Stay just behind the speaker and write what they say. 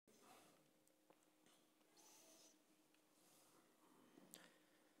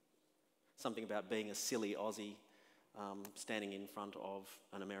something about being a silly Aussie standing in front of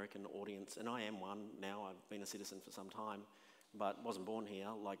an American audience, and I am one now. I've been a citizen for some time, but wasn't born here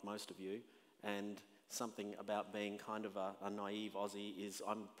like most of you, and something about being kind of a naive Aussie is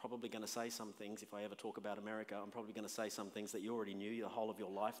I'm probably going to say some things, if I ever talk about America, I'm probably going to say some things that you already knew the whole of your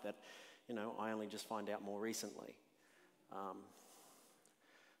life that, you know, I only just find out more recently.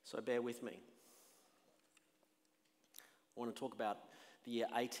 So bear with me. I want to talk about the year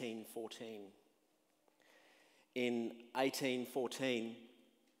 1814. In 1814,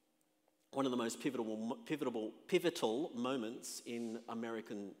 one of the most pivotal moments in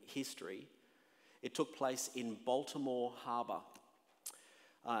American history, it took place in Baltimore Harbor.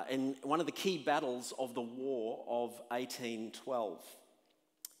 In one of the key battles of the War of 1812.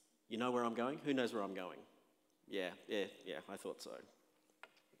 You know where I'm going? Who knows where I'm going? Yeah, I thought so.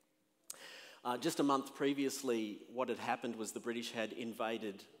 Just a month previously, what had happened was the British had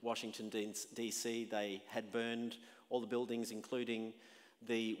invaded Washington, D.C. They had burned all the buildings, including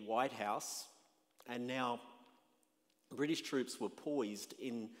the White House, and now British troops were poised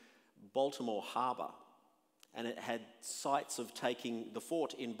in Baltimore Harbor, and it had sights of taking the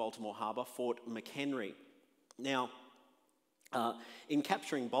fort in Baltimore Harbor, Fort McHenry. Now, in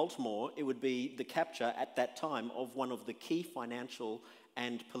capturing Baltimore, it would be the capture at that time of one of the key financial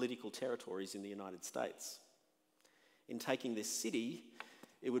and political territories in the United States. In taking this city,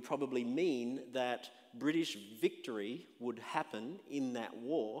 it would probably mean that British victory would happen in that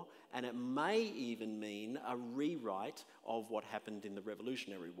war, and it may even mean a rewrite of what happened in the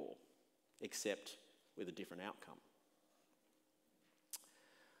Revolutionary War, except with a different outcome.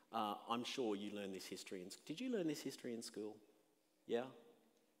 I'm sure you learned this history. Did you learn this history in school? Yeah?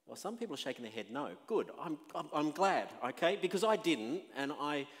 Well, some people are shaking their head no. Good, I'm glad, okay? Because I didn't, and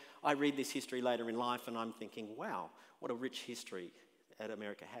I read this history later in life and I'm thinking, wow, what a rich history that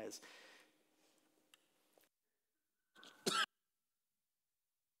America has.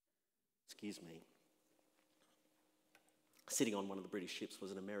 Excuse me. Sitting on one of the British ships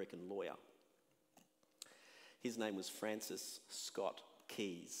was an American lawyer. His name was Francis Scott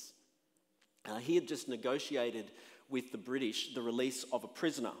Keyes. He had just negotiated with the British the release of a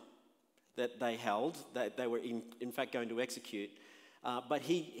prisoner that they held, that they were in fact going to execute. But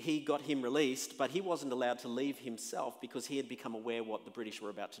he got him released, but he wasn't allowed to leave himself because he had become aware what the British were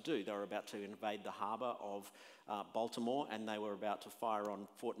about to do. They were about to invade the harbour of Baltimore, and they were about to fire on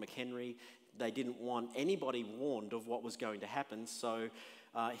Fort McHenry. They didn't want anybody warned of what was going to happen, so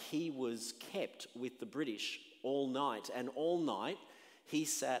he was kept with the British all night. And all night he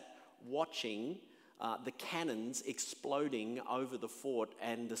sat watching the cannons exploding over the fort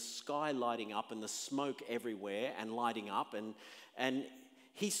and the sky lighting up and the smoke everywhere and lighting up. And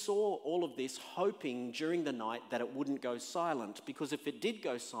he saw all of this hoping during the night that it wouldn't go silent, because if it did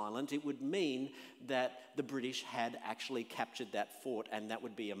go silent, it would mean that the British had actually captured that fort, and that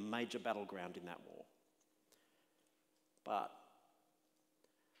would be a major battleground in that war. But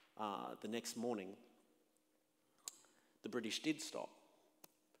the next morning, the British did stop.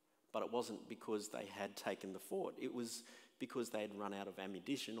 But it wasn't because they had taken the fort. It was because they had run out of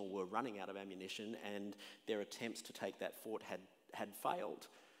ammunition, or were running out of ammunition, and their attempts to take that fort had failed.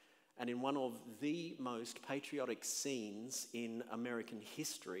 And in one of the most patriotic scenes in American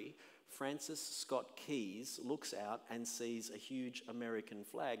history, Francis Scott Keyes looks out and sees a huge American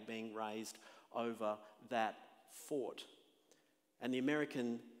flag being raised over that fort. And the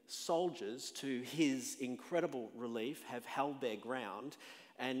American soldiers, to his incredible relief, have held their ground.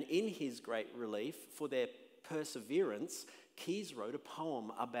 And in his great relief, for their perseverance, Keyes wrote a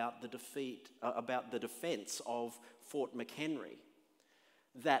poem about the defence of Fort McHenry.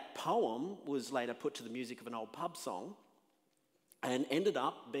 That poem was later put to the music of an old pub song and ended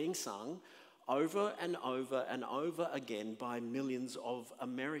up being sung over and over and over again by millions of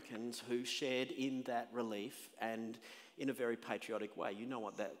Americans who shared in that relief and in a very patriotic way. You know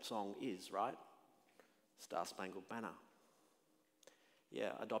what that song is, right? Star Spangled Banner.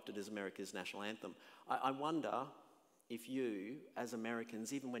 Yeah, adopted as America's national anthem. I wonder if you, as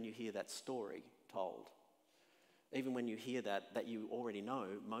Americans, even when you hear that story told, even when you hear that you already know,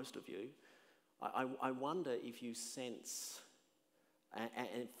 most of you, I wonder if you sense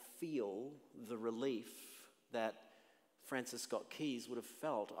and feel the relief that Francis Scott Keyes would have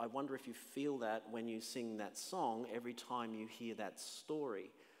felt. I wonder if you feel that when you sing that song every time you hear that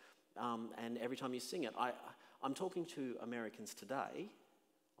story, and every time you sing it. I'm talking to Americans today.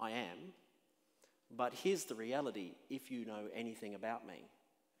 I am. But here's the reality, if you know anything about me.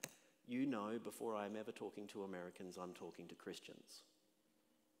 You know, before I'm ever talking to Americans, I'm talking to Christians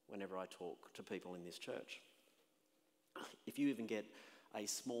whenever I talk to people in this church. If you even get a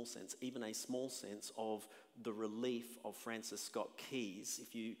small sense, even a small sense of the relief of Francis Scott Key's,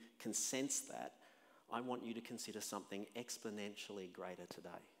 if you can sense that, I want you to consider something exponentially greater today.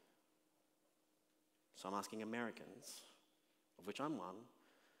 So I'm asking Americans, of which I'm one,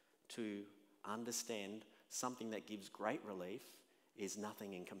 to understand something that gives great relief is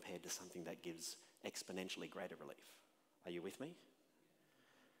nothing in compared to something that gives exponentially greater relief. Are you with me?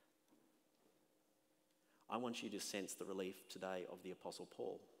 I want you to sense the relief today of the Apostle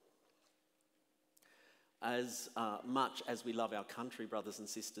Paul. As much as we love our country, brothers and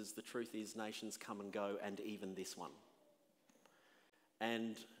sisters, the truth is nations come and go, and even this one.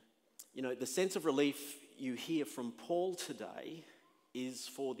 And, you know, the sense of relief you hear from Paul today is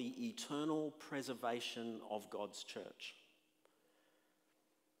for the eternal preservation of God's church.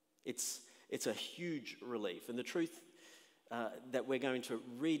 It's a huge relief. And the truth that we're going to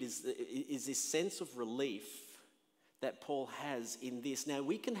read is this sense of relief that Paul has in this. Now,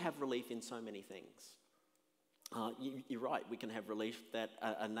 we can have relief in so many things. You're right, we can have relief that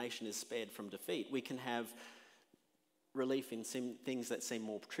a nation is spared from defeat. We can have relief in things that seem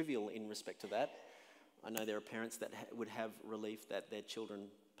more trivial in respect to that. I know there are parents that would have relief that their children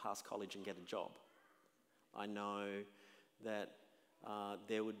pass college and get a job. I know that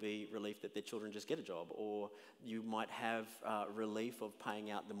there would be relief that their children just get a job, or you might have relief of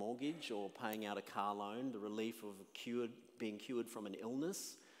paying out the mortgage or paying out a car loan, the relief of being cured from an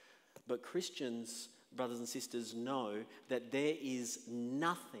illness. But Christians, brothers and sisters, know that there is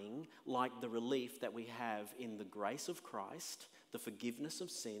nothing like the relief that we have in the grace of Christ, the forgiveness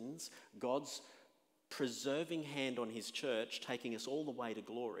of sins, God's preserving hand on his church, taking us all the way to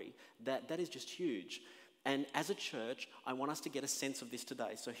glory. That is just huge. And as a church, I want us to get a sense of this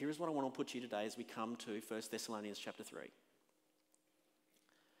today. So here's what I want to put to you today as we come to 1 Thessalonians chapter 3.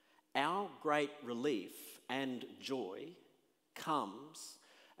 Our great relief and joy comes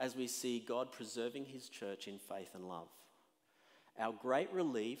as we see God preserving his church in faith and love. Our great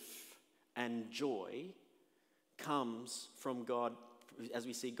relief and joy comes from God as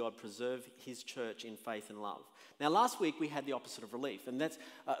we see God preserve his church in faith and love. Now, last week we had the opposite of relief, and that's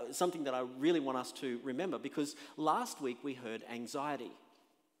something that I really want us to remember, because last week we heard anxiety.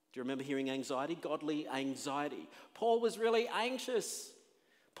 Do you remember hearing anxiety? Godly anxiety. Paul was really anxious.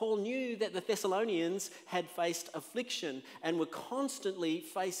 Paul knew that the Thessalonians had faced affliction and were constantly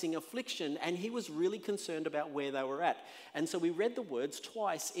facing affliction, and he was really concerned about where they were at. And so we read the words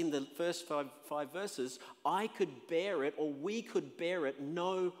twice in the first five verses, I could bear it, or we could bear it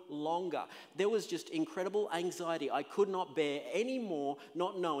no longer. There was just incredible anxiety. I could not bear any more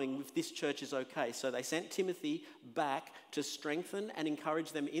not knowing if this church is okay. So they sent Timothy back to strengthen and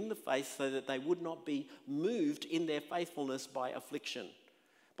encourage them in the faith so that they would not be moved in their faithfulness by affliction.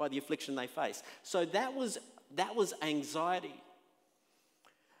 By the affliction they face. So that was anxiety.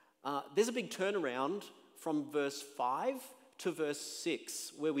 There's a big turnaround from verse 5 to verse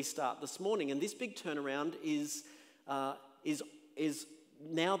 6 where we start this morning, and this big turnaround is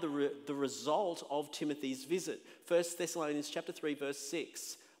now the result of Timothy's visit. 1 Thessalonians chapter 3 verse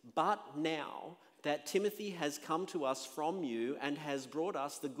 6. But now that Timothy has come to us from you and has brought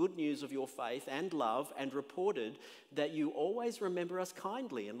us the good news of your faith and love, and reported that you always remember us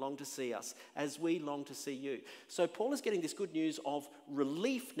kindly and long to see us as we long to see you. So Paul is getting this good news of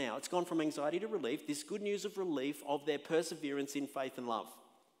relief now. It's gone from anxiety to relief, this good news of relief of their perseverance in faith and love.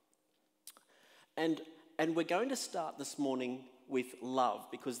 And we're going to start this morning with love,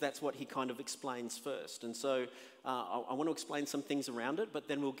 because that's what he kind of explains first. And so I want to explain some things around it, but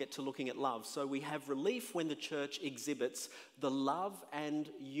then we'll get to looking at love. So we have relief when the church exhibits the love and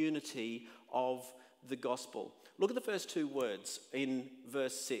unity of the gospel. Look at the first two words in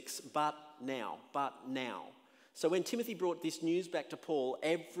verse 6, but now. So when Timothy brought this news back to Paul,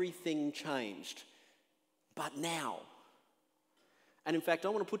 everything changed. But now. And in fact, I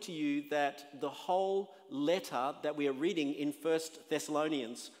want to put to you that the whole letter that we are reading in 1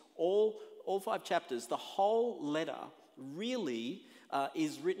 Thessalonians, all 5 chapters, the whole letter really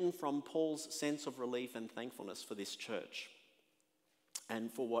is written from Paul's sense of relief and thankfulness for this church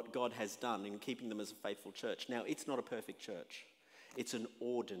and for what God has done in keeping them as a faithful church. Now, it's not a perfect church. It's an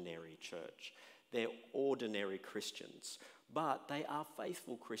ordinary church. They're ordinary Christians, but they are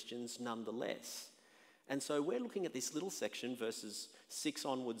faithful Christians nonetheless. And so we're looking at this little section, verses 6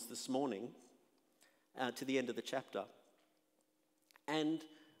 onwards this morning, to the end of the chapter. And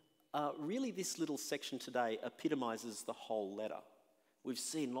really this little section today epitomizes the whole letter. We've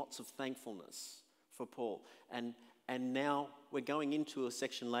seen lots of thankfulness for Paul. And now we're going into a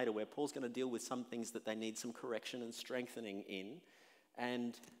section later where Paul's going to deal with some things that they need some correction and strengthening in.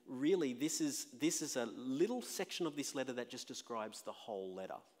 And really, this is a little section of this letter that just describes the whole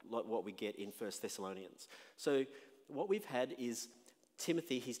letter, like what we get in 1 Thessalonians. So what we've had is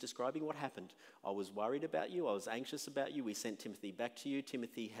Timothy, he's describing what happened. I was worried about you. I was anxious about you. We sent Timothy back to you.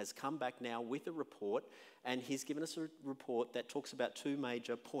 Timothy has come back now with a report, and he's given us a report that talks about two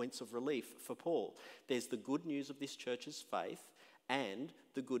major points of relief for Paul. There's the good news of this church's faith and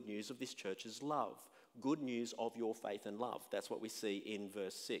the good news of this church's love. Good news of your faith and love. That's what we see in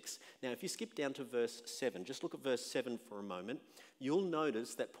verse 6. Now, if you skip down to verse 7, just look at verse 7 for a moment, you'll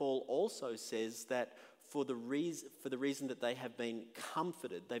notice that Paul also says that for the reason that they have been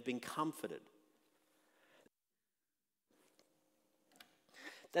comforted, they've been comforted.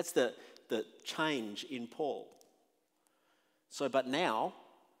 That's the change in Paul. So, but now,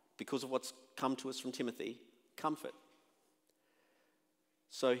 because of what's come to us from Timothy, comfort.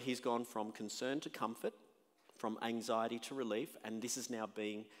 So he's gone from concern to comfort, from anxiety to relief, and this is now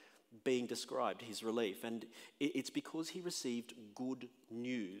being described, his relief. And it's because he received good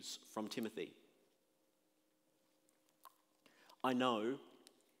news from Timothy. I know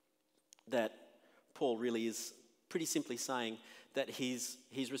that Paul really is pretty simply saying that he's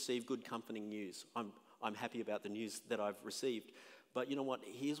received good comforting news. I'm happy about the news that I've received. But you know what?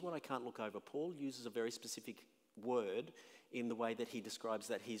 Here's what I can't look over. Paul uses a very specific word in the way that he describes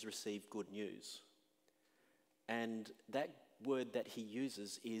that he's received good news. And that word that he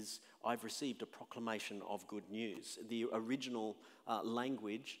uses is, I've received a proclamation of good news. The original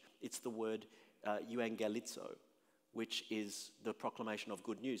language, it's the word euangelizo, which is the proclamation of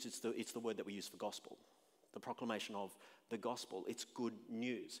good news. It's the word that we use for gospel. The proclamation of the gospel. It's good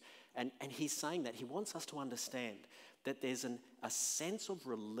news. And he's saying that he wants us to understand that there's a sense of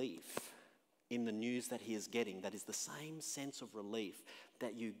relief in the news that he is getting that is the same sense of relief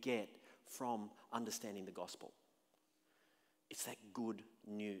that you get from understanding the gospel. It's that good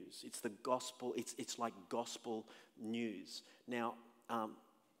news. It's the gospel. It's like gospel news. Now,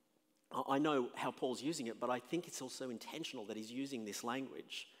 I know how Paul's using it, but I think it's also intentional that he's using this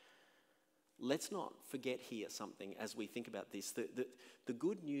language. Let's not forget here something as we think about this. The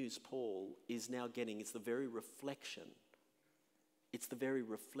good news Paul is now getting, it's the very reflection. It's the very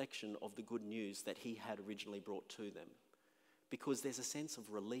reflection of the good news that he had originally brought to them. Because there's a sense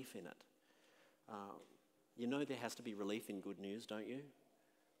of relief in it. You know there has to be relief in good news, don't you?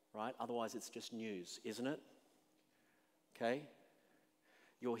 Right? Otherwise it's just news, isn't it? Okay?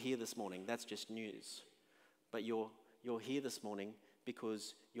 You're here this morning, that's just news. But you're here this morning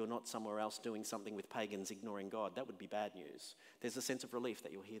because you're not somewhere else doing something with pagans ignoring God. That would be bad news. There's a sense of relief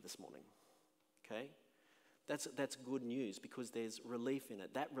that you're here this morning. Okay? That's good news because there's relief in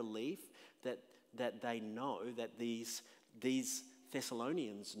it. That relief that they know, that these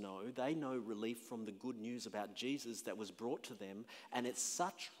Thessalonians know, they know relief from the good news about Jesus that was brought to them, and it's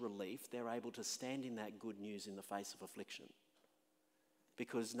such relief they're able to stand in that good news in the face of affliction.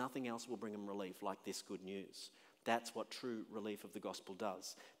 Because nothing else will bring them relief like this good news. That's what true relief of the gospel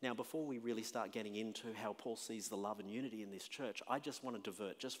does. Now, before we really start getting into how Paul sees the love and unity in this church, I just want to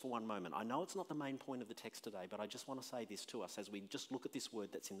divert just for one moment. I know it's not the main point of the text today, but I just want to say this to us as we just look at this word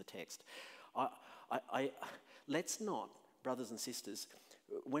that's in the text. Let's not, brothers and sisters,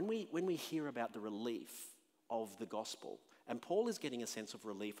 when we hear about the relief of the gospel, and Paul is getting a sense of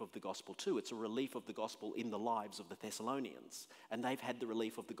relief of the gospel too. It's a relief of the gospel in the lives of the Thessalonians, and they've had the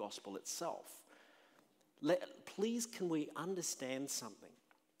relief of the gospel itself. Please, can we understand something?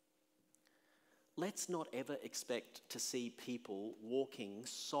 Let's not ever expect to see people walking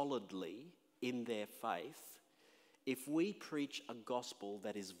solidly in their faith if we preach a gospel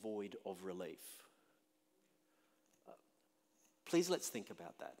that is void of relief. Please, let's think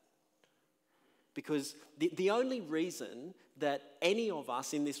about that. Because the only reason that any of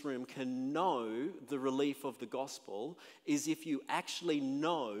us in this room can know the relief of the gospel is if you actually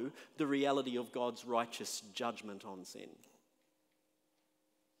know the reality of God's righteous judgment on sin.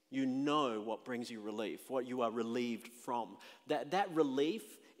 You know what brings you relief, what you are relieved from. That relief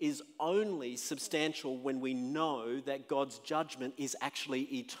is only substantial when we know that God's judgment is actually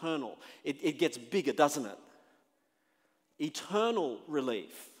eternal. It gets bigger, doesn't it? Eternal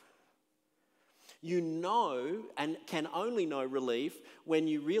relief. You know and can only know relief when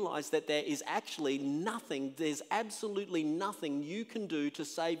you realize that there is actually nothing, there's absolutely nothing you can do to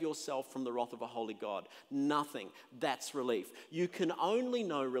save yourself from the wrath of a holy God. Nothing. That's relief. You can only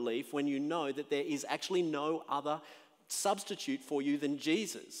know relief when you know that there is actually no other substitute for you than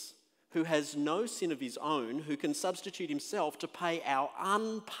Jesus, who has no sin of his own, who can substitute himself to pay our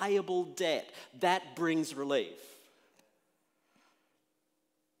unpayable debt. That brings relief.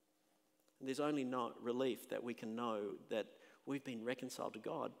 There's only no relief that we can know that We've been reconciled to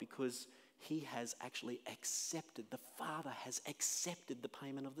God because he has actually accepted, the Father has accepted the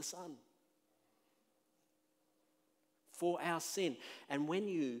payment of the Son for our sin. And when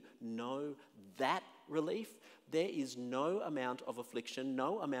you know that relief, there is no amount of affliction,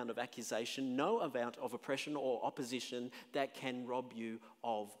 no amount of accusation, no amount of oppression or opposition that can rob you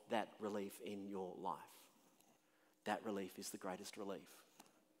of that relief in your life. That relief is the greatest relief.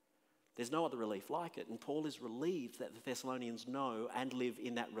 There's no other relief like it. And Paul is relieved that the Thessalonians know and live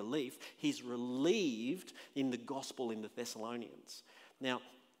in that relief. He's relieved in the gospel in the Thessalonians. Now,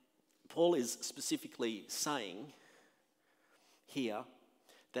 Paul is specifically saying here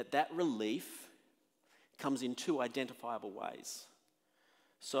that that relief comes in two identifiable ways.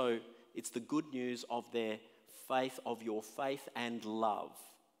 So it's the good news of their faith, of your faith and love.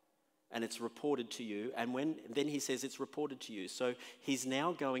 And it's reported to you. And then he says it's reported to you. So he's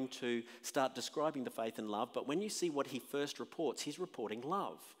now going to start describing the faith and love. But when you see what he first reports, he's reporting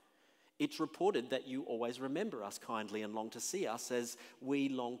love. It's reported that you always remember us kindly and long to see us as we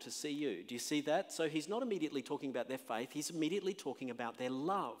long to see you. Do you see that? So he's not immediately talking about their faith. He's immediately talking about their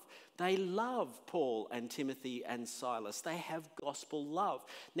love. They love Paul and Timothy and Silas. They have gospel love.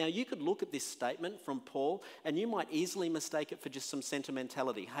 Now, you could look at this statement from Paul and you might easily mistake it for just some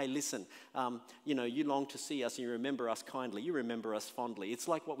sentimentality. Hey, listen, you long to see us and you remember us kindly. You remember us fondly. It's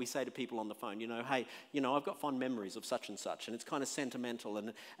like what we say to people on the phone. Hey, I've got fond memories of such and such, and it's kind of sentimental.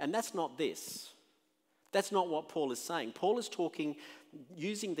 And that's not this. That's not what Paul is saying. Paul is talking,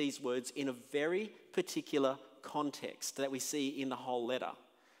 using these words in a very particular context that we see in the whole letter.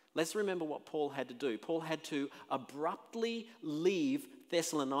 Let's remember what Paul had to do. Paul had to abruptly leave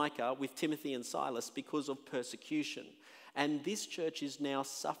Thessalonica with Timothy and Silas because of persecution. And this church is now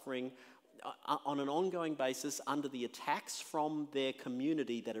suffering on an ongoing basis under the attacks from their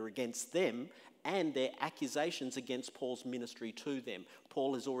community that are against them and their accusations against Paul's ministry to them.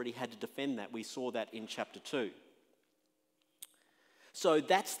 Paul has already had to defend that. We saw that in chapter 2. So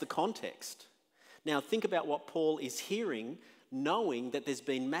that's the context. Now think about what Paul is hearing, knowing that there's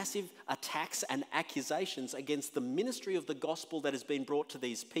been massive attacks and accusations against the ministry of the gospel that has been brought to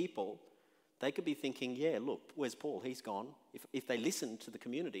these people. They could be thinking, yeah, look, where's Paul? He's gone. If they listen to the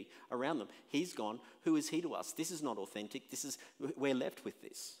community around them, he's gone. Who is he to us? This is not authentic. We're left with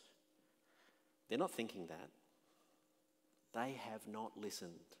this. They're not thinking that. They have not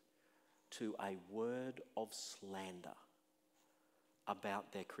listened to a word of slander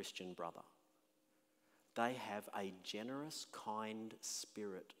about their Christian brother. They have a generous, kind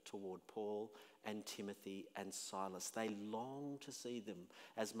spirit toward Paul and Timothy and Silas. They long to see them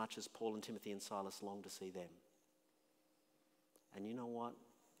as much as Paul and Timothy and Silas long to see them. And you know what?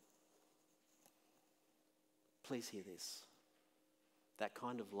 Please hear this. That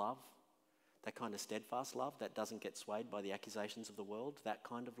kind of love, that kind of steadfast love that doesn't get swayed by the accusations of the world, that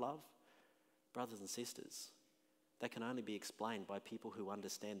kind of love, brothers and sisters, that can only be explained by people who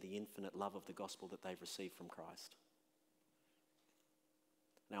understand the infinite love of the gospel that they've received from Christ.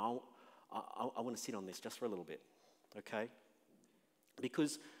 Now, I want to sit on this just for a little bit, okay?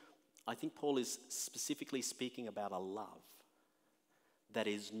 Because I think Paul is specifically speaking about a love that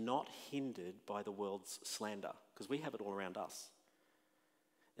is not hindered by the world's slander, because we have it all around us.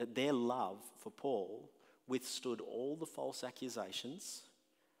 Their love for Paul withstood all the false accusations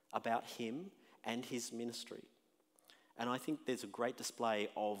about him and his ministry. And I think there's a great display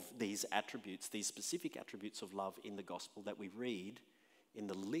of these attributes, these specific attributes of love in the gospel that we read in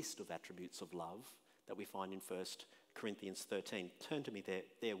the list of attributes of love that we find in 1 Corinthians 13. Turn to me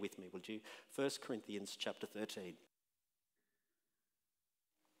there with me, would you? 1 Corinthians chapter 13.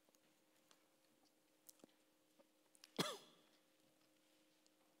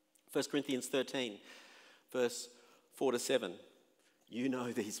 First Corinthians 13, verse 4 to 7. You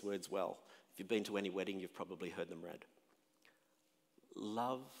know these words well. If you've been to any wedding, you've probably heard them read.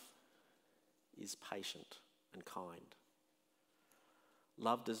 Love is patient and kind.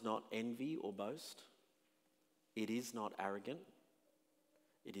 Love does not envy or boast. It is not arrogant.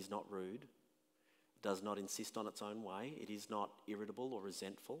 It is not rude. It does not insist on its own way. It is not irritable or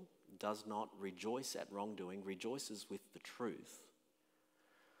resentful. It does not rejoice at wrongdoing. Rejoices with the truth.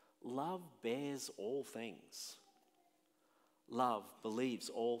 Love bears all things. Love believes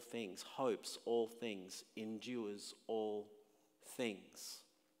all things, hopes all things, endures all things.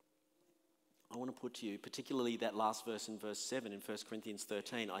 I want to put to you, particularly that last verse in verse 7 in 1 Corinthians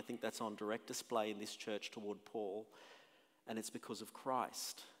 13, I think that's on direct display in this church toward Paul, and it's because of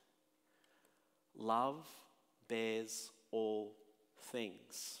Christ. Love bears all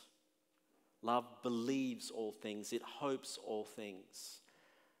things. Love believes all things. It hopes all things.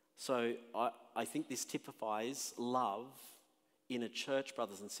 So I think this typifies love in a church,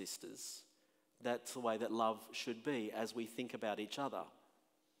 brothers and sisters, that's the way that love should be as we think about each other,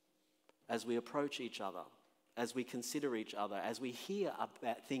 as we approach each other, as we consider each other, as we hear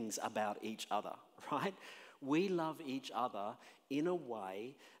about things about each other, right? We love each other in a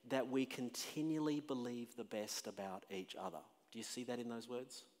way that we continually believe the best about each other. Do you see that in those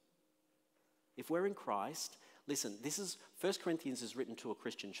words? If we're in Christ, listen, 1 Corinthians is written to a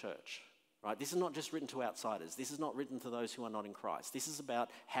Christian church, right? This is not just written to outsiders. This is not written to those who are not in Christ. This is about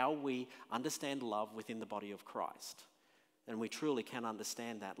how we understand love within the body of Christ. And we truly can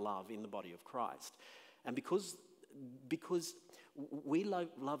understand that love in the body of Christ. And because we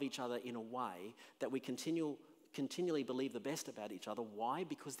love each other in a way that we continually believe the best about each other. Why?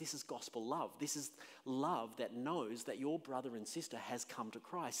 Because this is gospel love. This is love that knows that your brother and sister has come to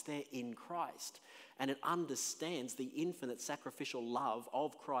Christ. They're in Christ. And it understands the infinite sacrificial love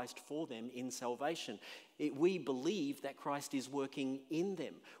of Christ for them in salvation. We believe that Christ is working in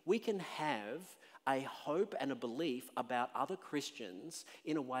them. We can have a hope and a belief about other Christians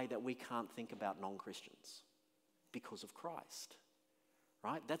in a way that we can't think about non-Christians because of Christ.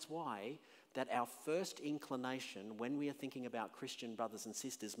 Right? That's why that our first inclination when we are thinking about Christian brothers and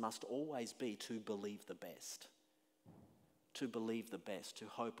sisters must always be to believe the best. To believe the best, to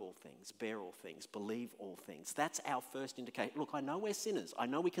hope all things, bear all things, believe all things. That's our first indication. Look, I know we're sinners. I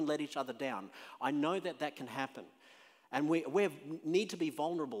know we can let each other down. I know that can happen. And we need to be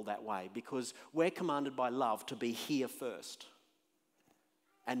vulnerable that way because we're commanded by love to be here first.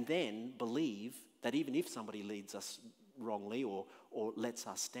 And then believe that even if somebody leads us wrongly or lets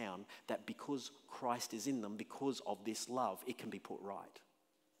us down, that because Christ is in them, because of this love, it can be put right.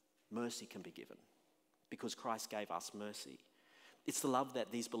 Mercy can be given because Christ gave us mercy. It's the love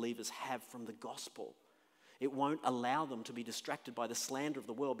that these believers have from the gospel. It won't allow them to be distracted by the slander of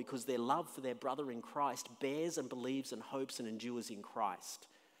the world because their love for their brother in Christ bears and believes and hopes and endures in Christ.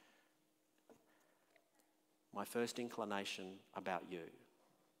 My first inclination about you,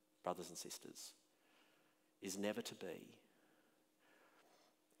 brothers and sisters, is never to be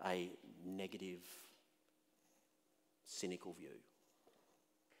a negative, cynical view.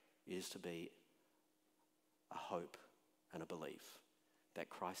 It is to be a hope and a belief that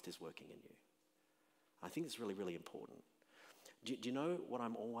Christ is working in you. I think it's really, really important. Do you know what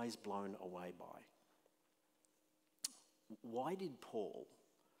I'm always blown away by? Why did Paul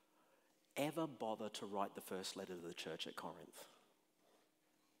ever bother to write the first letter to the church at Corinth?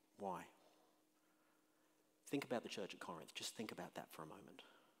 Why? Think about the church at Corinth. Just think about that for a moment,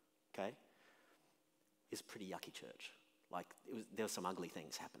 okay? It's a pretty yucky church. There were some ugly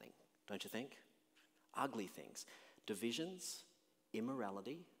things happening, don't you think? Ugly things. Divisions,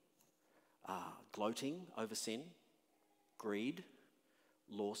 immorality, gloating over sin, greed,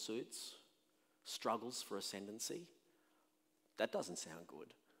 lawsuits, struggles for ascendancy. That doesn't sound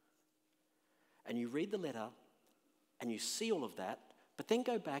good. And you read the letter and you see all of that, but then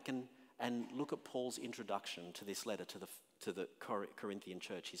go back and look at Paul's introduction to this letter to the Corinthian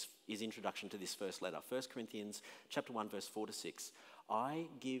church, his introduction to this first letter. 1 Corinthians chapter 1, verse 4 to 6. I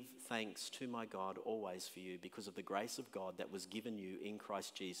give thanks to my God always for you because of the grace of God that was given you in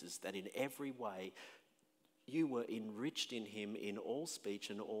Christ Jesus, that in every way you were enriched in him in all speech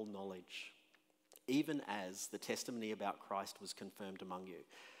and all knowledge, even as the testimony about Christ was confirmed among you.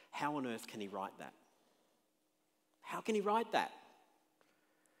 How on earth can he write that? How can he write that?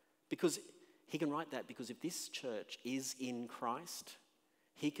 Because he can write that because if this church is in Christ,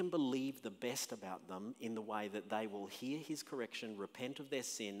 he can believe the best about them in the way that they will hear his correction, repent of their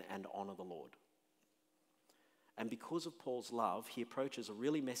sin, and honour the Lord. And because of Paul's love, he approaches a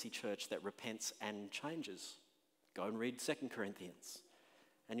really messy church that repents and changes. Go and read 2 Corinthians,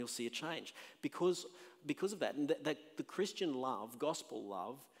 and you'll see a change. Because of that, and the Christian love, gospel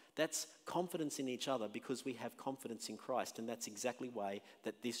love, that's confidence in each other because we have confidence in Christ, and that's exactly the way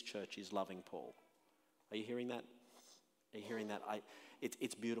that this church is loving Paul. Are you hearing that? Are you hearing that?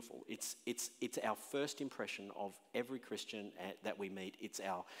 It's beautiful. It's our first impression of every Christian that we meet.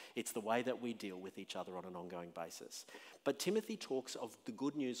 It's the way that we deal with each other on an ongoing basis. But Timothy talks of the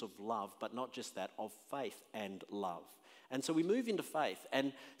good news of love, but not just that, of faith and love. And so we move into faith.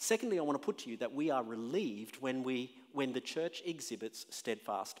 And secondly, I want to put to you that we are relieved when the church exhibits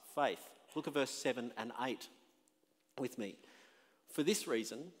steadfast faith. Look at verse 7 and 8 with me. For this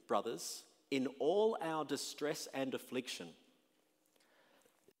reason, brothers, in all our distress and affliction,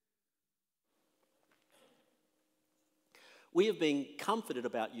 we have been comforted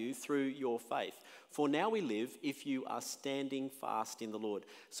about you through your faith. For now we live if you are standing fast in the Lord.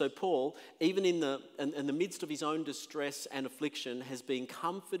 So Paul, even in the midst of his own distress and affliction, has been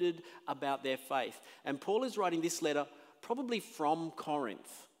comforted about their faith. And Paul is writing this letter probably from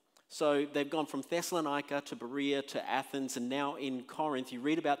Corinth. So they've gone from Thessalonica to Berea to Athens, and now in Corinth. You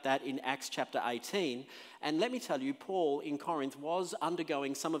read about that in Acts chapter 18. And let me tell you, Paul in Corinth was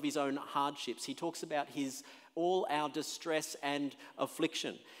undergoing some of his own hardships. He talks about all our distress and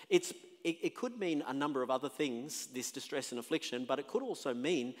affliction. It could mean a number of other things, this distress and affliction, but it could also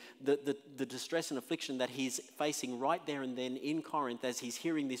mean the distress and affliction that he's facing right there and then in Corinth as he's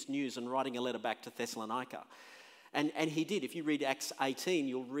hearing this news and writing a letter back to Thessalonica. And he did. If you read Acts 18,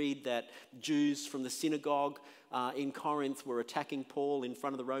 you'll read that Jews from the synagogue in Corinth were attacking Paul in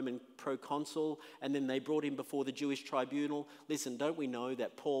front of the Roman proconsul, and then they brought him before the Jewish tribunal. Listen, don't we know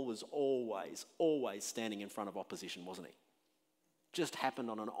that Paul was always standing in front of opposition, wasn't he? Just happened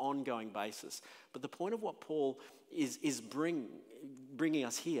on an ongoing basis. But the point of what Paul is bringing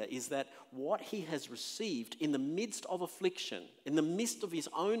us here is that what he has received in the midst of affliction, in the midst of his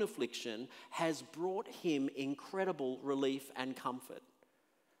own affliction, has brought him incredible relief and comfort.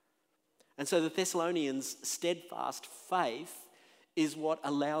 And so the Thessalonians' steadfast faith is what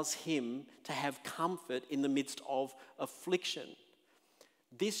allows him to have comfort in the midst of affliction.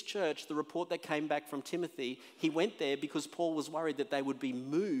 This church, the report that came back from Timothy, he went there because Paul was worried that they would be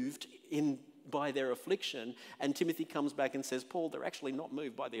moved by their affliction. And Timothy comes back and says, Paul, they're actually not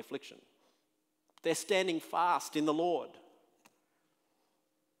moved by the affliction. They're standing fast in the Lord.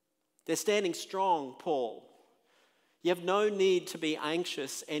 They're standing strong, Paul. You have no need to be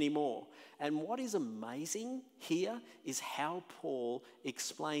anxious anymore. And what is amazing here is how Paul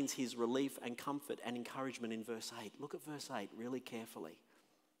explains his relief and comfort and encouragement in verse 8. Look at verse 8 really carefully.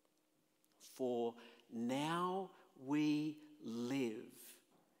 For now we live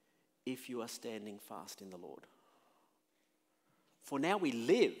if you are standing fast in the Lord. For now we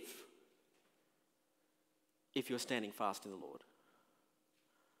live if you are standing fast in the Lord.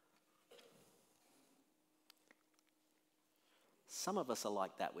 Some of us are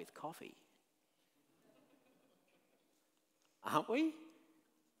like that with coffee. Aren't we?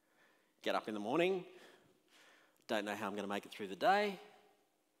 Get up in the morning, don't know how I'm going to make it through the day.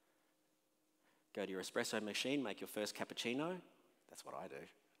 Go to your espresso machine, make your first cappuccino. That's what I do.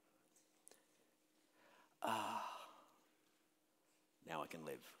 Now I can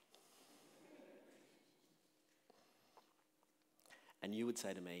live. And you would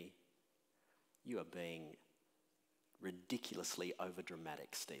say to me, you are being ridiculously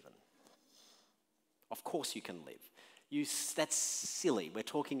overdramatic, Stephen. Of course you can live. That's silly. We're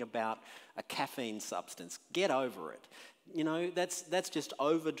talking about a caffeine substance. Get over it. You know, that's just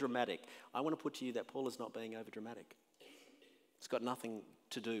overdramatic. I want to put to you that Paul is not being overdramatic. It's got nothing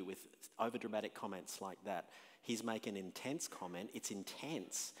to do with overdramatic comments like that. He's making an intense comment. It's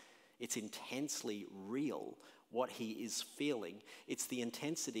intense. It's intensely real what he is feeling. It's the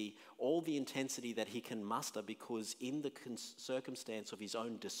intensity, all the intensity that he can muster, because in the circumstance of his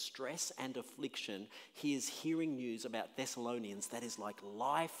own distress and affliction, he is hearing news about Thessalonians that is like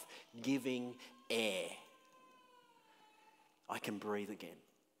life-giving air. I can breathe again.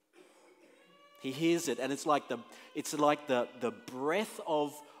 He hears it, and it's like the breath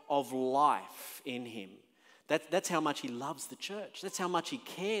of life in him. That's how much he loves the church. That's how much he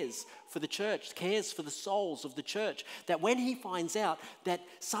cares for the church, cares for the souls of the church. That when he finds out that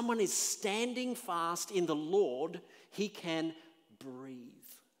someone is standing fast in the Lord, he can breathe.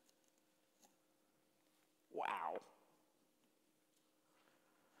 Wow.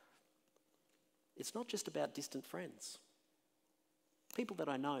 It's not just about distant friends. People that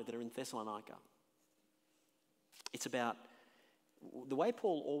I know that are in Thessalonica. It's about the way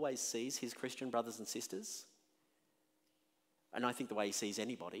Paul always sees his Christian brothers and sisters. And I think the way he sees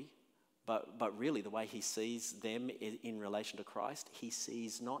anybody, but really the way he sees them in relation to Christ, he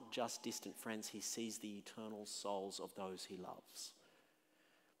sees not just distant friends, he sees the eternal souls of those he loves.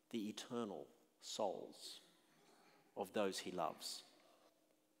 The eternal souls of those he loves.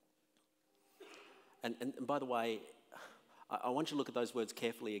 And by the way, I want you to look at those words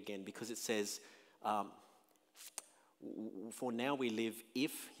carefully again, because it says, for now we live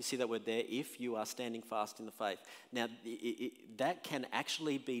if, you see that word there, if you are standing fast in the faith. Now, that can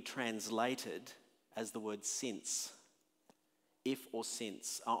actually be translated as the word since. If or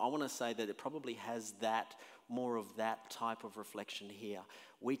since. I want to say that it probably has more of that type of reflection here.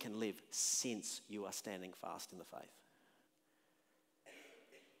 We can live since you are standing fast in the faith.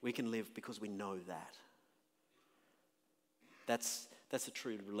 We can live because we know that. That's the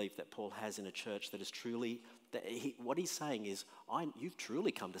true relief that Paul has in a church that is truly, what he's saying is, you've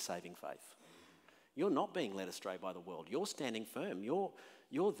truly come to saving faith. You're not being led astray by the world. You're standing firm.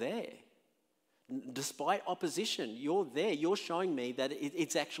 You're there. Despite opposition, you're there. You're showing me that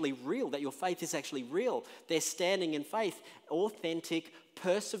it's actually real, that your faith is actually real. They're standing in faith, authentic,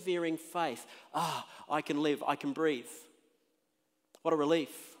 persevering faith. I can live, I can breathe. What a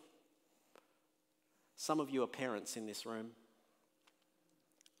relief. Some of you are parents in this room.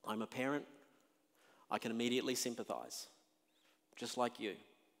 I'm a parent. I can immediately sympathize, just like you.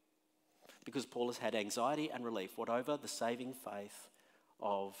 Because Paul has had anxiety and relief. What over? The saving faith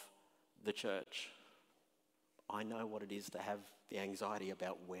of the church. I know what it is to have the anxiety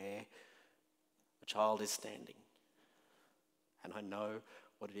about where a child is standing. And I know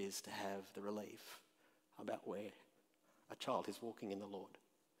what it is to have the relief about where a child is walking in the Lord.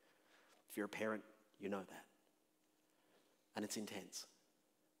 If you're a parent, you know that. And it's intense,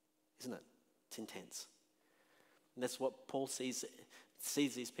 isn't it? It's intense. And that's what Paul sees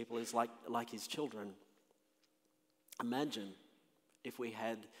these people as like his children. Imagine if we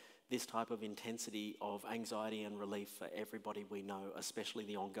had this type of intensity of anxiety and relief for everybody we know, especially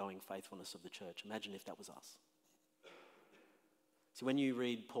the ongoing faithfulness of the church. Imagine if that was us. So when you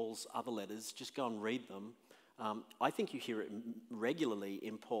read Paul's other letters, just go and read them. I think you hear it regularly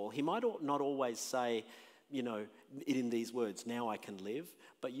in Paul. He might not always say, it in these words, now I can live,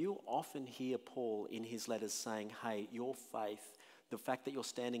 but you often hear Paul in his letters saying, hey, your faith, the fact that you're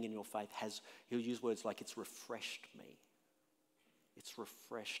standing in your faith he'll use words like it's refreshed me. It's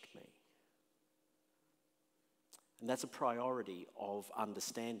refreshed me. And that's a priority of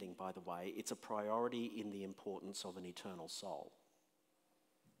understanding, by the way. It's a priority in the importance of an eternal soul.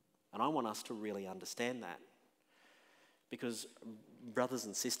 And I want us to really understand that. Because, brothers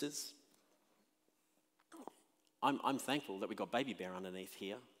and sisters, I'm thankful that we've got Baby Bear underneath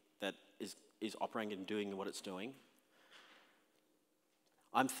here that is operating and doing what it's doing.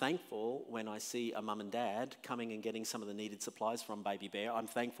 I'm thankful when I see a mum and dad coming and getting some of the needed supplies from Baby Bear. I'm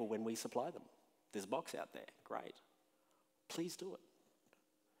thankful when we supply them. There's a box out there. Great. Please do it.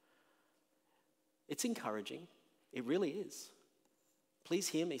 It's encouraging. It really is. Please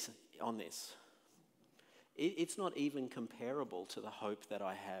hear me on this. It's not even comparable to the hope that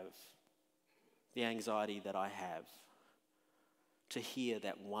I have, the anxiety that I have, to hear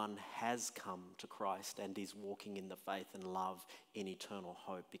that one has come to Christ and is walking in the faith and love in eternal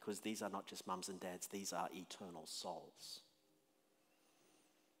hope, because these are not just mums and dads, these are eternal souls.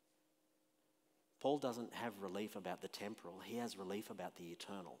 Paul doesn't have relief about the temporal, he has relief about the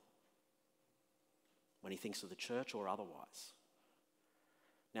eternal when he thinks of the church or otherwise.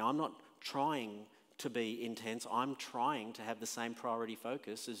 Now, I'm not trying to be intense, I'm trying to have the same priority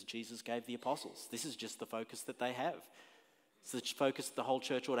focus as Jesus gave the apostles. This is just the focus that they have. It's the focus the whole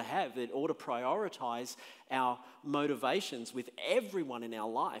church ought to have. It ought to prioritize our motivations with everyone in our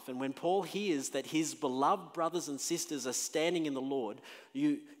life. And when Paul hears that his beloved brothers and sisters are standing in the Lord,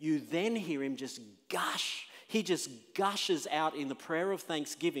 you then hear him just gush. He just gushes out in the prayer of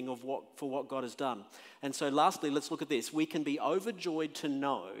thanksgiving for what God has done. And so lastly, let's look at this. We can be overjoyed to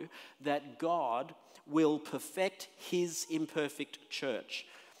know that God will perfect his imperfect church.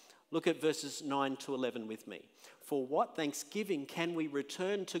 Look at verses 9 to 11 with me. For what thanksgiving can we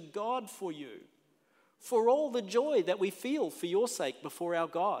return to God for you? For all the joy that we feel for your sake before our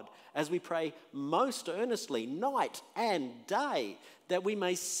God, as we pray most earnestly, night and day, that we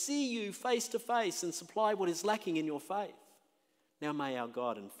may see you face to face and supply what is lacking in your faith. Now may our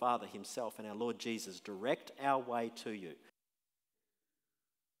God and Father himself and our Lord Jesus direct our way to you.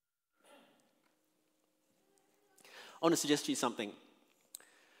 I want to suggest to you something.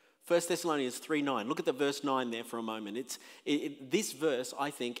 1 Thessalonians 3:9. Look at the verse 9 there for a moment. This verse,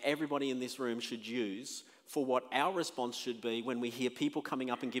 I think, everybody in this room should use for what our response should be when we hear people coming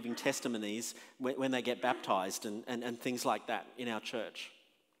up and giving testimonies when they get baptized and things like that in our church.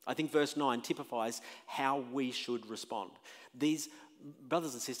 I think verse 9 typifies how we should respond. These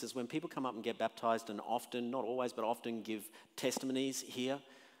brothers and sisters, when people come up and get baptized and often, not always, but often give testimonies here,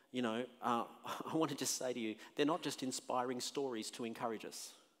 I want to just say to you, they're not just inspiring stories to encourage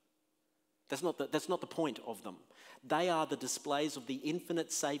us. That's not the point of them. They are the displays of the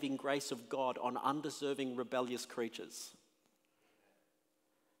infinite saving grace of God on undeserving, rebellious creatures.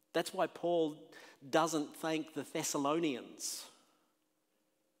 That's why Paul doesn't thank the Thessalonians.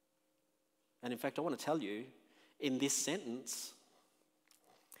 And in fact, I want to tell you, in this sentence,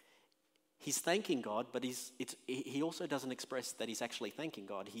 he's thanking God, but he also doesn't express that he's actually thanking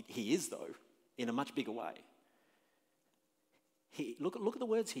God. He is, though, in a much bigger way. Look at the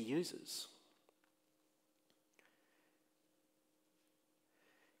words he uses.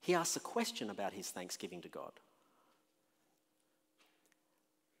 He asks a question about his thanksgiving to God.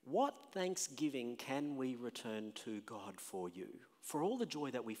 What thanksgiving can we return to God for you? for all the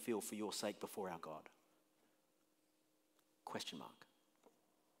joy that we feel for your sake before our God? Question mark.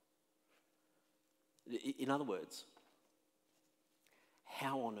 In other words,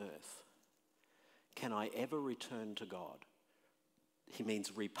 how on earth can I ever return to God? He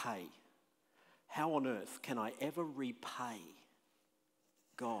means repay. How on earth can I ever repay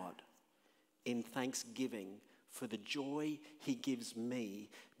God in thanksgiving for the joy he gives me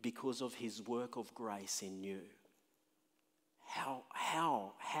because of his work of grace in you? How?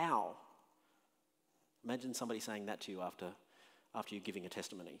 Imagine somebody saying that to you after you're giving a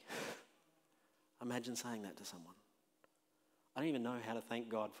testimony. Imagine saying that to someone. I don't even know how to thank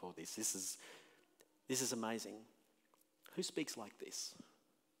God for this. This is amazing. Who speaks like this?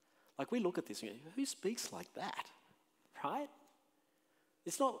 Like, we look at this and go, who speaks like that? Right?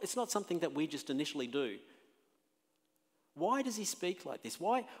 It's not something that we just initially do. Why does he speak like this?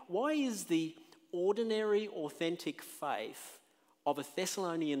 Why is the ordinary, authentic faith of a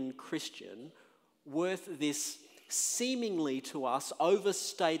Thessalonian Christian worth this seemingly to us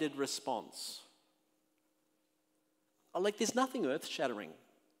overstated response? Like, there's nothing earth-shattering.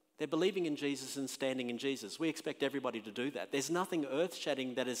 They're believing in Jesus and standing in Jesus. We expect everybody to do that. There's nothing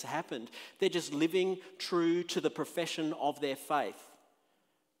earth-shattering that has happened. They're just living true to the profession of their faith.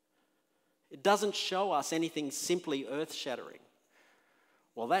 It doesn't show us anything simply earth-shattering.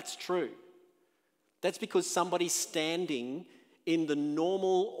 Well, that's true. That's because somebody standing in the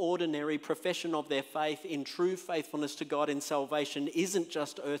normal, ordinary profession of their faith in true faithfulness to God in salvation isn't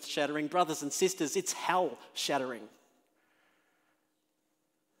just earth-shattering. Brothers and sisters, it's hell-shattering.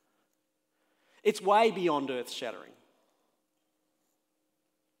 It's way beyond earth-shattering.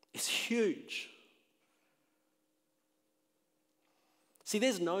 It's huge. See,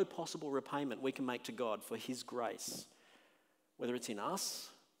 there's no possible repayment we can make to God for his grace, whether it's in us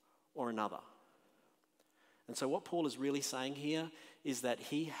or another. And so what Paul is really saying here is that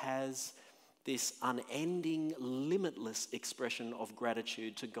he has this unending, limitless expression of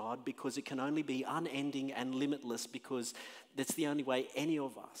gratitude to God, because it can only be unending and limitless because that's the only way any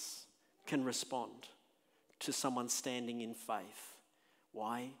of us can respond to someone standing in faith.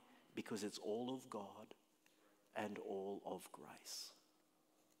 Why? Because it's all of God and all of grace.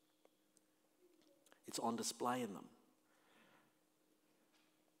 It's on display in them.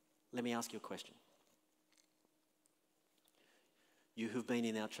 Let me ask you a question. You who've been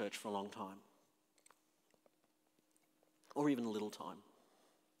in our church for a long time, or even a little time,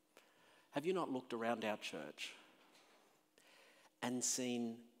 have you not looked around our church and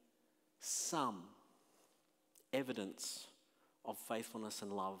seen some evidence of faithfulness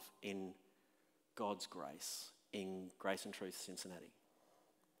and love in God's grace, in Grace and Truth Cincinnati?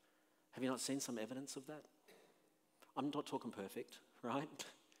 Have you not seen some evidence of that? I'm not talking perfect, right?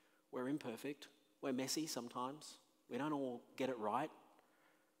 We're imperfect. We're messy sometimes. We don't all get it right.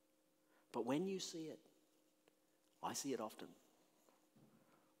 But when you see it, I see it often.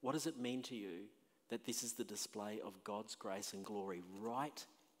 What does it mean to you that this is the display of God's grace and glory right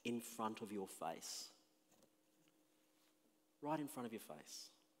in front of your face? Right in front of your face.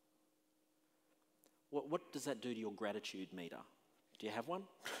 What does that do to your gratitude meter? Do you have one?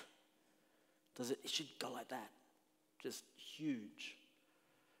 It should go like that. Just huge.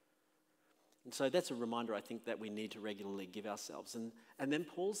 And so that's a reminder, I think, that we need to regularly give ourselves. And then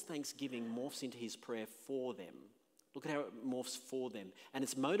Paul's thanksgiving morphs into his prayer for them. Look at how it morphs for them. And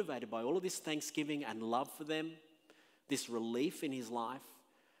it's motivated by all of this thanksgiving and love for them, this relief in his life.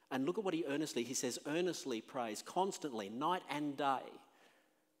 And look at what he says, earnestly prays, constantly, night and day.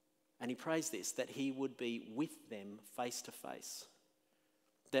 And he prays this, that he would be with them face to face.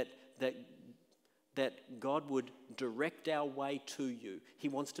 That God would direct our way to you. He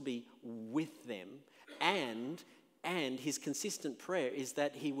wants to be with them. And his consistent prayer is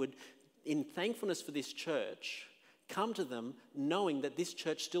that he would, in thankfulness for this church, come to them knowing that this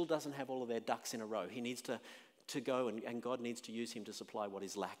church still doesn't have all of their ducks in a row. He needs to go and God needs to use him to supply what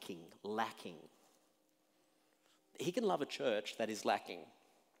is lacking. He can love a church that is lacking.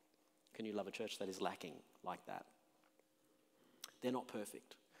 Can you love a church that is lacking like that? They're not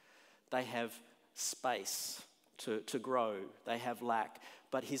perfect. They have space to grow. They have lack.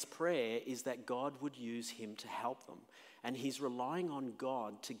 But his prayer is that God would use him to help them. And he's relying on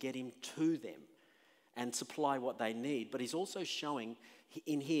God to get him to them and supply what they need. But he's also showing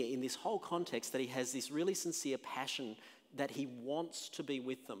in this whole context that he has this really sincere passion that he wants to be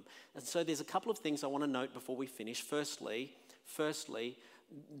with them. And so there's a couple of things I want to note before we finish. Firstly,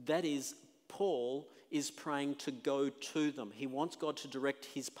 that is Paul is praying to go to them. He wants God to direct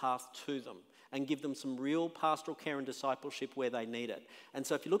his path to them. and give them some real pastoral care and discipleship where they need it. And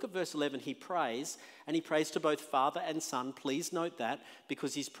so if you look at verse 11, he prays, and he prays to both Father and Son. Please note that,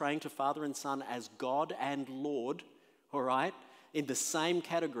 because he's praying to Father and Son as God and Lord, all right? In the same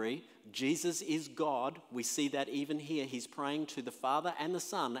category, Jesus is God. We see that even here. He's praying to the Father and the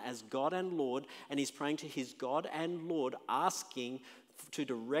Son as God and Lord, and he's praying to his God and Lord, asking to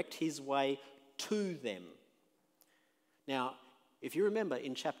direct his way to them. Now, if you remember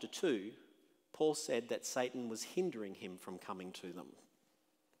in chapter 2, Paul said that Satan was hindering him from coming to them.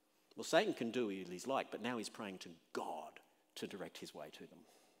 Well, Satan can do what he's like, but now he's praying to God to direct his way to them.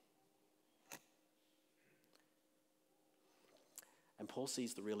 And Paul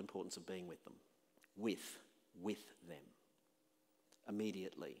sees the real importance of being with them, with them,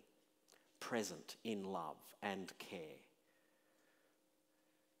 immediately, present in love and care.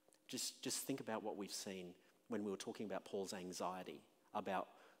 Just think about what we've seen when we were talking about Paul's anxiety, about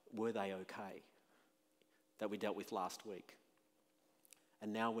were they okay, that we dealt with last week.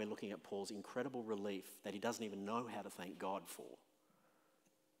 And now we're looking at Paul's incredible relief that he doesn't even know how to thank God for,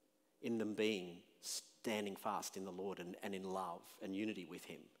 in them being standing fast in the Lord and in love and unity with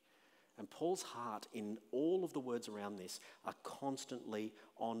him. And Paul's heart in all of the words around this are constantly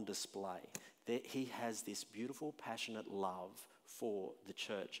on display. That he has this beautiful, passionate love for the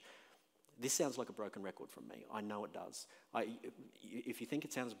church. This sounds like a broken record from me. I know it does. If you think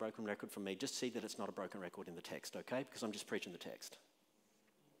it sounds a broken record from me, just see that it's not a broken record in the text, okay? Because I'm just preaching the text.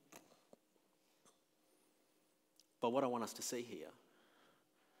 But what I want us to see here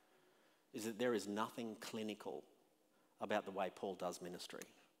is that there is nothing clinical about the way Paul does ministry.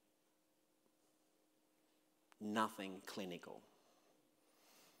 Nothing clinical.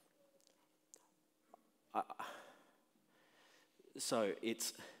 So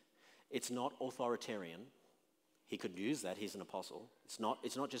it's not authoritarian. He could use that, he's an apostle. It's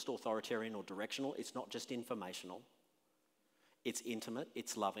not just authoritarian or directional, it's not just informational. It's intimate,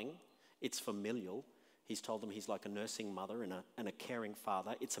 it's loving, it's familial. He's told them he's like a nursing mother and a caring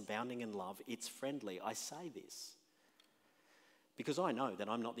father. It's abounding in love. It's friendly. I say this because I know that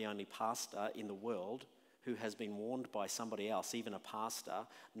I'm not the only pastor in the world who has been warned by somebody else, even a pastor,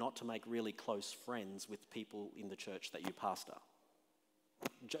 not to make really close friends with people in the church that you pastor.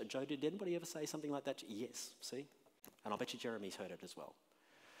 Joe, did anybody ever say something like that? Yes, see? And I bet you Jeremy's heard it as well.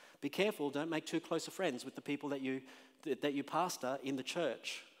 Be careful, don't make too close of friends with the people that you pastor in the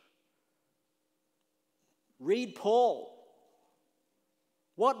church. Read Paul.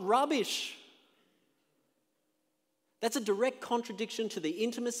 What rubbish. That's a direct contradiction to the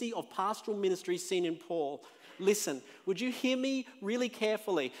intimacy of pastoral ministry seen in Paul. Listen, would you hear me really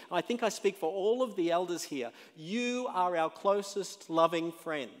carefully? I think I speak for all of the elders here. You are our closest loving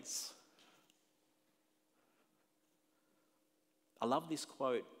friends. I love this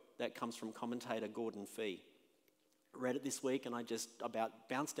quote that comes from commentator Gordon Fee. I read it this week and I just about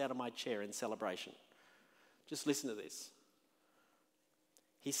bounced out of my chair in celebration. Just listen to this.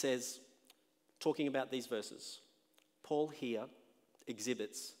 He says, talking about these verses, Paul here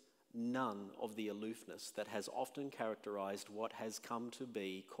exhibits none of the aloofness that has often characterized what has come to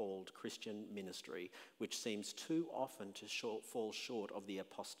be called Christian ministry, which seems too often to fall short of the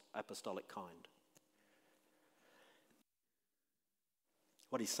apostolic kind.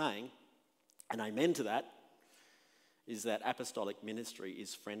 What he's saying, and amen to that, is that apostolic ministry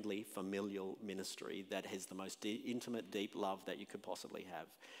is friendly, familial ministry that has the most intimate, deep love that you could possibly have.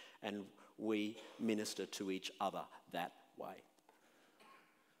 And we minister to each other that way.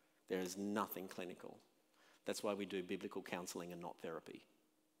 There is nothing clinical. That's why we do biblical counselling and not therapy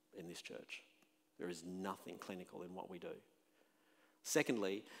in this church. There is nothing clinical in what we do.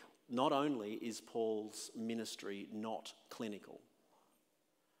 Secondly, not only is Paul's ministry not clinical,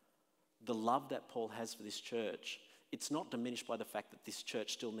 the love that Paul has for this church, it's not diminished by the fact that this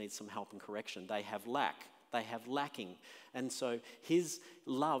church still needs some help and correction. They have lacking. And so his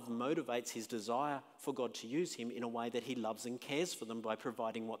love motivates his desire for God to use him in a way that he loves and cares for them by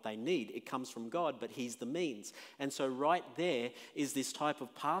providing what they need. It comes from God, but he's the means. And so right there is this type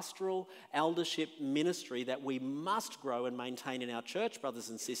of pastoral eldership ministry that we must grow and maintain in our church, brothers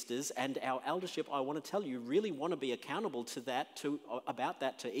and sisters. And our eldership, I want to tell you, really want to be accountable to that, about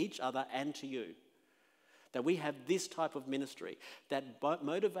that to each other and to you. That we have this type of ministry, that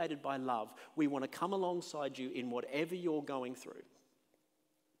motivated by love, we want to come alongside you in whatever you're going through.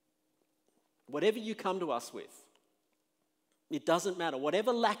 Whatever you come to us with, it doesn't matter.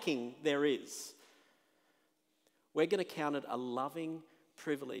 Whatever lacking there is, we're going to count it a loving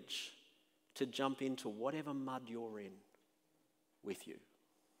privilege to jump into whatever mud you're in with you.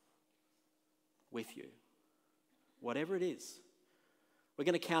 With you. Whatever it is. We're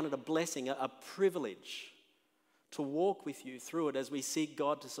going to count it a blessing, a privilege to walk with you through it as we seek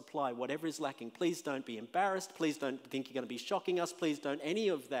God to supply whatever is lacking. Please don't be embarrassed. Please don't think you're going to be shocking us. Please don't any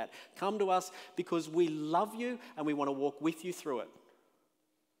of that. Come to us because we love you and we want to walk with you through it.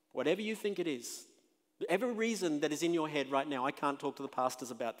 Whatever you think it is, every reason that is in your head right now, I can't talk to the pastors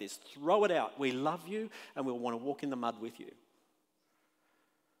about this. Throw it out. We love you and we want to walk in the mud with you.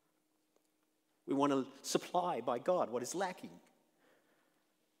 We want to supply by God what is lacking.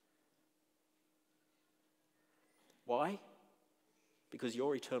 Why? Because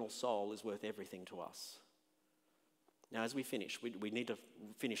your eternal soul is worth everything to us. Now, as we finish, we need to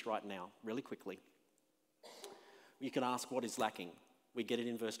finish right now, really quickly. You can ask what is lacking. We get it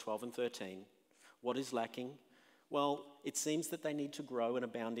in verse 12 and 13. What is lacking? Well, it seems that they need to grow and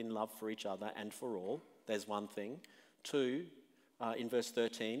abound in love for each other and for all. There's one thing. 2, in verse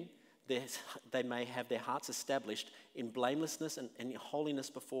 13, they may have their hearts established in blamelessness and holiness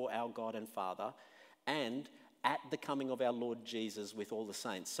before our God and Father, and at the coming of our Lord Jesus with all the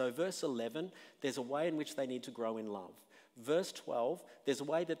saints. So verse 11, there's a way in which they need to grow in love. Verse 12, there's a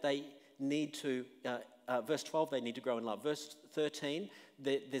way that they need to, verse 12, they need to grow in love. Verse 13,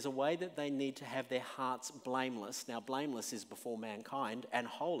 there's a way that they need to have their hearts blameless. Now, blameless is before mankind, and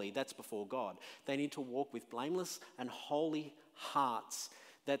holy, that's before God. They need to walk with blameless and holy hearts.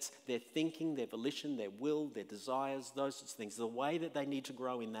 That's their thinking, their volition, their will, their desires, those sorts of things. The way that they need to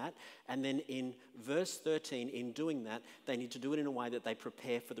grow in that. And then in verse 13, in doing that, they need to do it in a way that they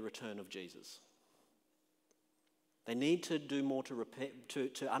prepare for the return of Jesus. They need to do more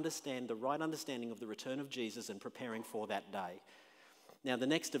to understand the right understanding of the return of Jesus and preparing for that day. Now, the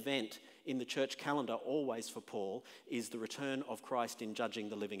next event in the church calendar, always for Paul, is the return of Christ in judging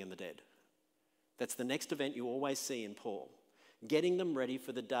the living and the dead. That's the next event you always see in Paul. Getting them ready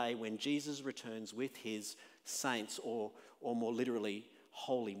for the day when Jesus returns with his saints, or more literally,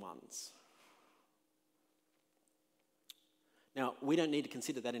 holy ones. Now, we don't need to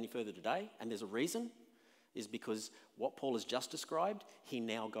consider that any further today, and there's a reason, is because what Paul has just described, he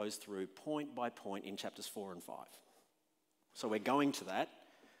now goes through point by point in chapters 4 and 5. So we're going to that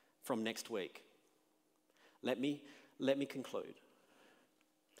from next week. Let me conclude.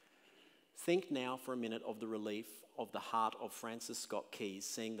 Think now for a minute of the relief of the heart of Francis Scott Key's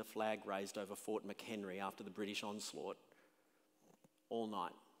seeing the flag raised over Fort McHenry after the British onslaught all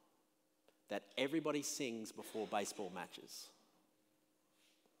night. That everybody sings before baseball matches.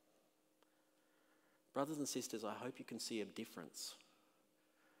 Brothers and sisters, I hope you can see a difference.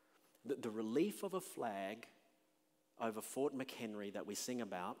 The relief of a flag over Fort McHenry that we sing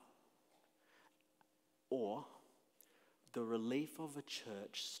about, or the relief of a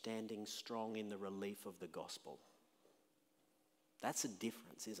church standing strong in the relief of the gospel. That's a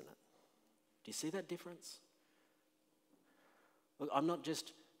difference, isn't it? Do you see that difference? Look, I'm not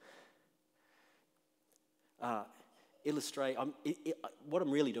just what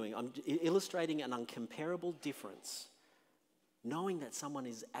I'm really doing, I'm illustrating an uncomparable difference, knowing that someone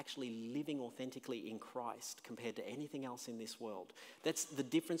is actually living authentically in Christ compared to anything else in this world. That's the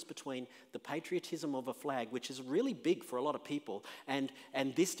difference between the patriotism of a flag, which is really big for a lot of people, and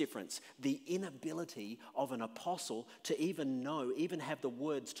this difference, the inability of an apostle to even have the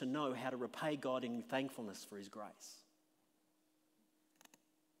words to know how to repay God in thankfulness for his grace.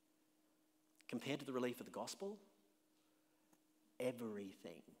 Compared to the relief of the gospel,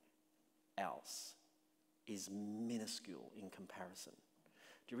 everything else is minuscule in comparison.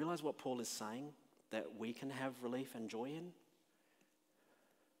 Do you realize what Paul is saying that we can have relief and joy in?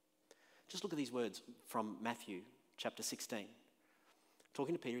 Just look at these words from Matthew chapter 16.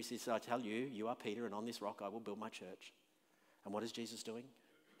 Talking to Peter, he says, I tell you, you are Peter, and on this rock I will build my church. And what is Jesus doing?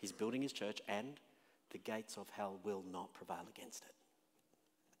 He's building his church, and the gates of hell will not prevail against it.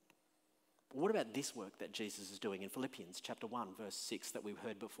 But what about this work that Jesus is doing in Philippians chapter 1, verse 6 that we've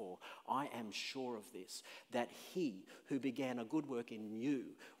heard before? I am sure of this, that he who began a good work in you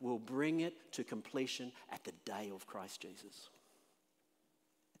will bring it to completion at the day of Christ Jesus.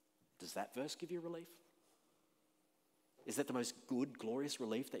 Does that verse give you relief? Is that the most good, glorious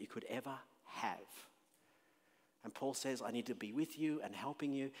relief that you could ever have? And Paul says, I need to be with you and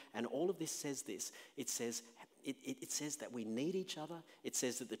helping you. And all of this says this. It says that we need each other. It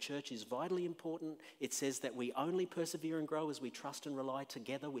says that the church is vitally important. It says that we only persevere and grow as we trust and rely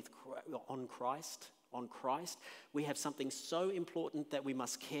together on Christ. We have something so important that we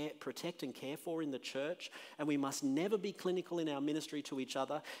must protect and care for in the church, and we must never be clinical in our ministry to each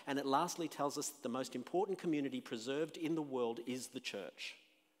other. And it lastly tells us that the most important community preserved in the world is the church.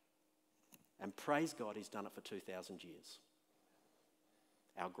 And praise God, he's done it for 2,000 years.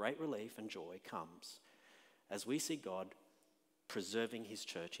 Our great relief and joy comes as we see God preserving his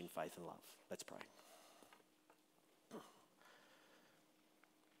church in faith and love. Let's pray.